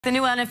The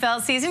new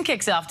NFL season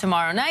kicks off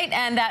tomorrow night,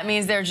 and that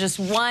means there's just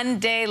one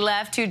day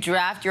left to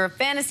draft your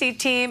fantasy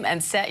team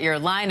and set your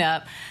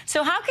lineup.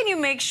 So how can you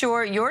make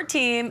sure your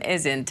team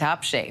is in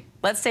top shape?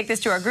 Let's take this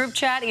to our group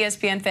chat.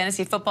 ESPN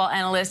fantasy football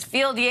analyst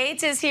Field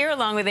Yates is here,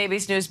 along with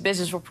ABC News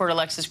business reporter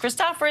Alexis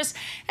Christoforous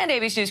and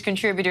ABC News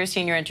contributor,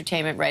 senior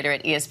entertainment writer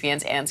at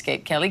ESPN's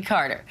Andscape, Kelly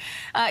Carter.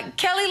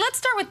 Kelly, let's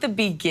start with the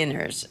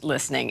beginners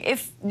listening.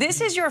 If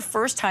this is your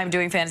first time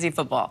doing fantasy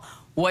football,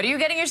 what are you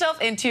getting yourself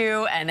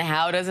into, and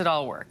how does it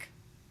all work?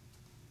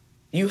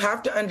 You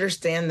have to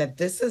understand that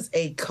this is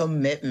a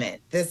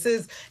commitment.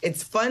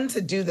 It's fun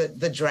to do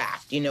the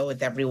draft,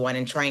 with everyone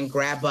and try and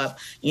grab up,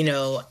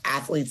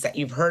 athletes that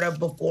you've heard of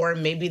before,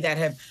 maybe that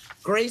have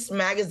graced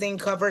magazine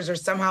covers or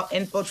somehow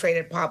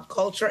infiltrated pop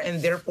culture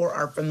and therefore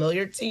are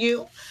familiar to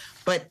you.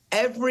 But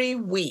every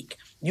week,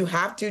 you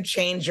have to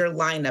change your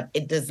lineup.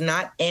 It does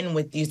not end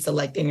with you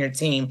selecting your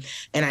team.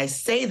 And I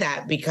say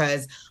that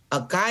because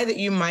a guy that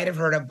you might have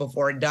heard of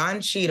before,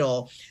 Don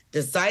Cheadle,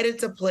 decided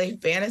to play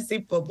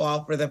fantasy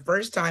football for the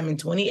first time in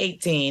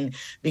 2018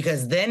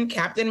 because then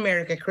Captain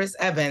America, Chris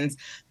Evans,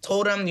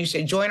 told him you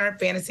should join our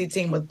fantasy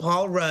team with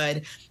Paul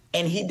Rudd.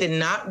 And he did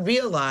not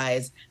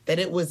realize that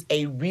it was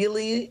a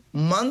really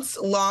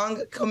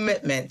months-long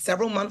commitment,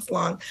 several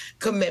months-long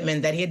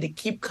commitment that he had to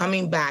keep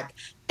coming back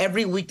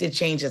every week to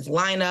change his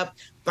lineup,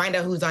 find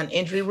out who's on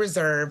injury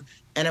reserve,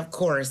 and of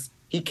course,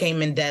 he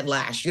came in dead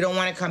last. You don't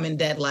want to come in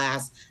dead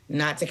last,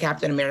 not to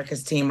Captain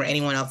America's team or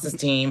anyone else's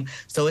team.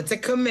 So it's a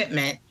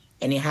commitment,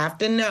 and you have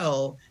to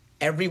know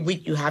every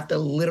week you have to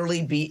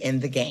literally be in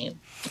the game.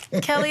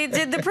 Kelly,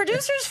 did the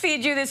producers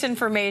feed you this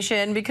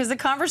information? Because the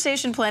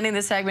conversation planning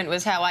this segment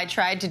was how I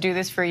tried to do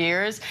this for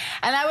years.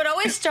 And I would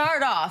always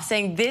start off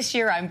saying, this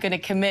year I'm going to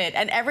commit.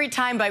 And every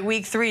time by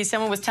week 3,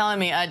 someone was telling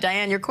me,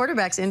 Diane, your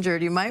quarterback's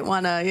injured. You might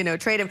want to,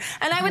 trade him.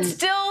 And I would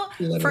still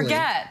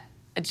forget.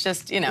 It's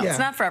just, it's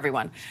not for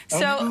everyone.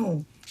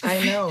 So.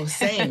 I know,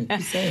 same.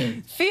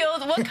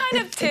 Field, what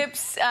kind of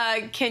tips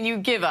can you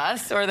give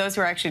us, or those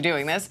who are actually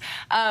doing this?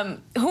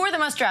 Who are the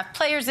must-draft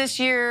players this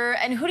year,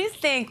 and who do you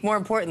think, more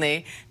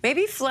importantly,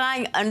 maybe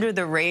flying under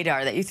the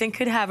radar that you think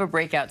could have a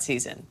breakout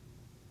season?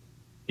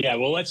 Yeah,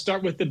 well, let's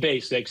start with the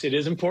basics. It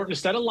is important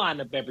to set a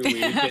lineup every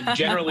week, and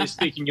generally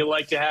speaking, you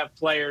like to have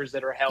players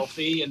that are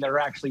healthy and that are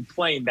actually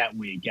playing that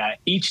week.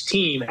 Each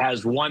team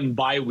has one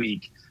bye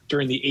week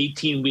during the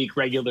 18-week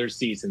regular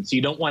season. So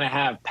you don't want to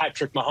have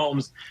Patrick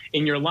Mahomes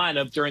in your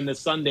lineup during the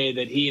Sunday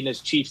that he and his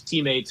Chiefs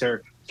teammates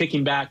are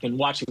kicking back and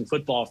watching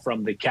football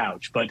from the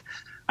couch. But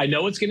I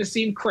know it's going to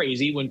seem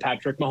crazy when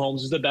Patrick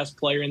Mahomes is the best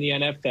player in the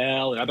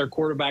NFL and other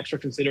quarterbacks are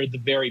considered the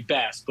very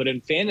best. But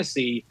in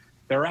fantasy,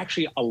 there are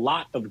actually a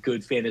lot of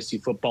good fantasy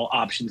football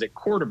options at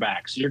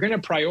quarterbacks. You're going to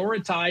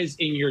prioritize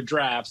in your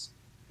drafts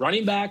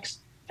running backs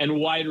and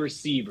wide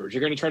receivers.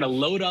 You're going to try to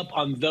load up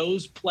on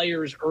those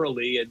players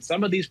early, and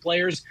some of these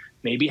players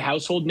may be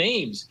household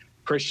names.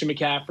 Christian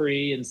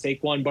McCaffrey and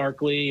Saquon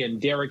Barkley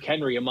and Derrick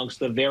Henry amongst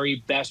the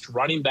very best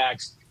running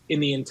backs in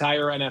the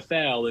entire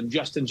NFL, and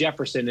Justin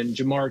Jefferson and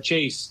Jamar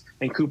Chase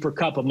and Cooper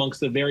Kupp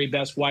amongst the very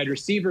best wide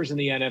receivers in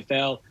the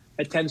NFL.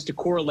 That tends to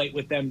correlate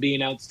with them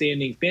being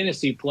outstanding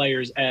fantasy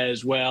players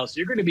as well. So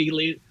you're going to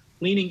be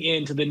leaning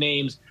into the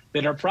names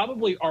that are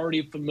probably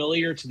already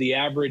familiar to the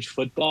average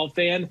football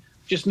fan.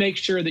 Just make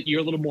sure that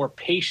you're a little more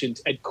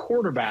patient at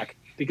quarterback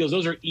because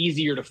those are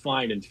easier to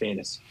find in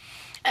fantasy.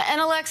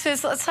 And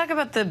Alexis, let's talk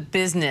about the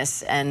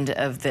business end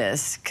of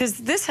this, because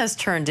this has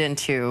turned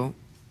into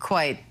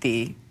quite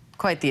the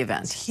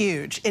event. It's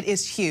huge. It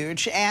is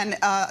huge. And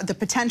the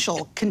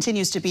potential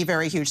continues to be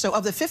very huge. So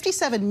of the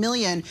 57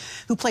 million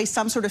who play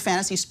some sort of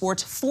fantasy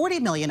sports, 40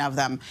 million of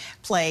them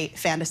play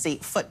fantasy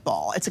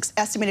football. It's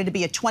estimated to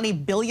be a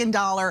 $20 billion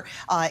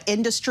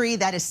industry.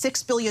 That is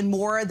 $6 billion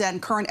more than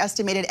current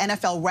estimated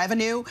NFL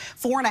revenue,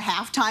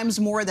 4.5 times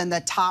more than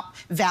the top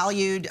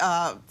valued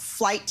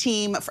flight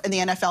team in the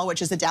NFL,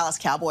 which is the Dallas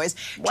Cowboys.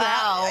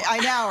 Wow. I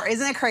know.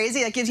 Isn't it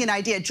crazy? That gives you an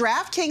idea.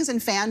 DraftKings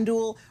and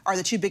FanDuel are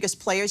the two biggest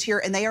players here,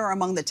 and they are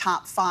among the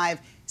top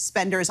 5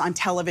 spenders on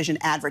television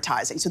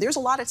advertising. So there's a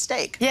lot at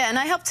stake. Yeah, and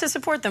I helped to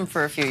support them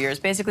for a few years,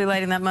 basically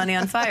lighting that money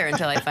on fire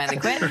until I finally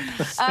quit.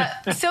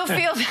 So,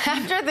 Field,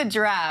 after the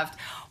draft,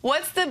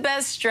 what's the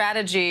best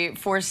strategy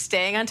for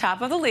staying on top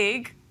of the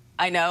league?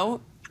 I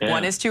know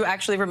one is to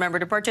actually remember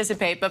to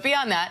participate, but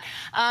beyond that,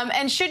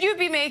 and should you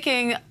be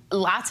making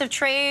lots of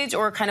trades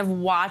or kind of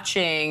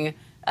watching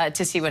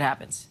to see what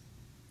happens?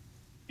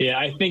 Yeah,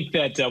 I think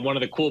that one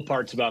of the cool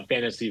parts about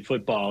fantasy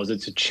football is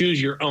it's a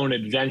choose your own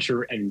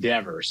adventure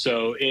endeavor.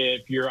 So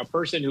if you're a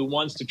person who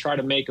wants to try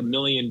to make a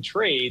million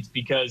trades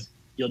because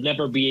you'll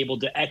never be able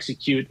to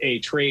execute a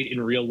trade in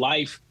real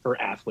life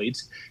for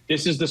athletes,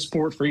 this is the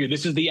sport for you.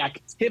 This is the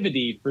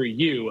activity for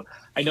you.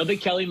 I know that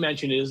Kelly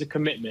mentioned it is a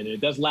commitment, and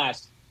it does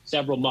last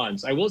several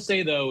months. I will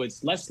say, though,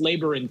 it's less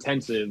labor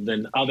intensive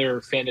than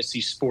other fantasy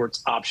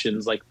sports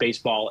options like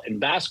baseball and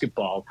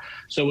basketball.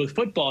 So with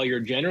football, you're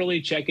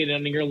generally checking in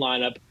on your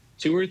lineup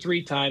 2 or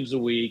 3 times a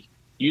week,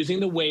 using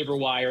the waiver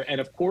wire,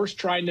 and of course,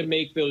 trying to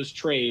make those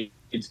trades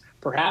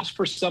perhaps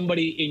for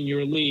somebody in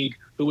your league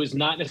who is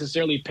not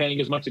necessarily paying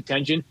as much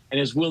attention and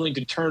is willing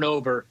to turn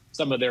over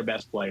some of their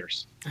best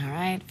players. All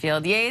right,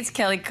 Field Yates,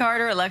 Kelly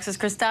Carter, Alexis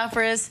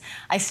Christoforous.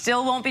 I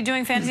still won't be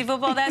doing fantasy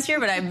football this year,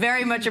 but I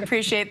very much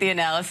appreciate the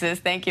analysis.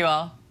 Thank you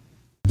all.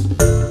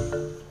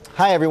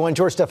 Hi, everyone.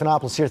 George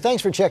Stephanopoulos here.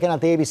 Thanks for checking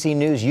out the ABC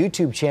News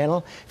YouTube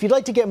channel. If you'd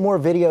like to get more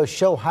videos,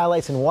 show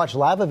highlights, and watch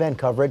live event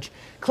coverage,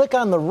 click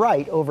on the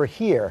right over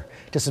here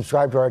to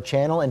subscribe to our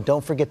channel. And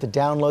don't forget to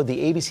download the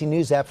ABC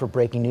News app for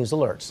breaking news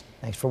alerts.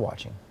 Thanks for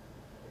watching.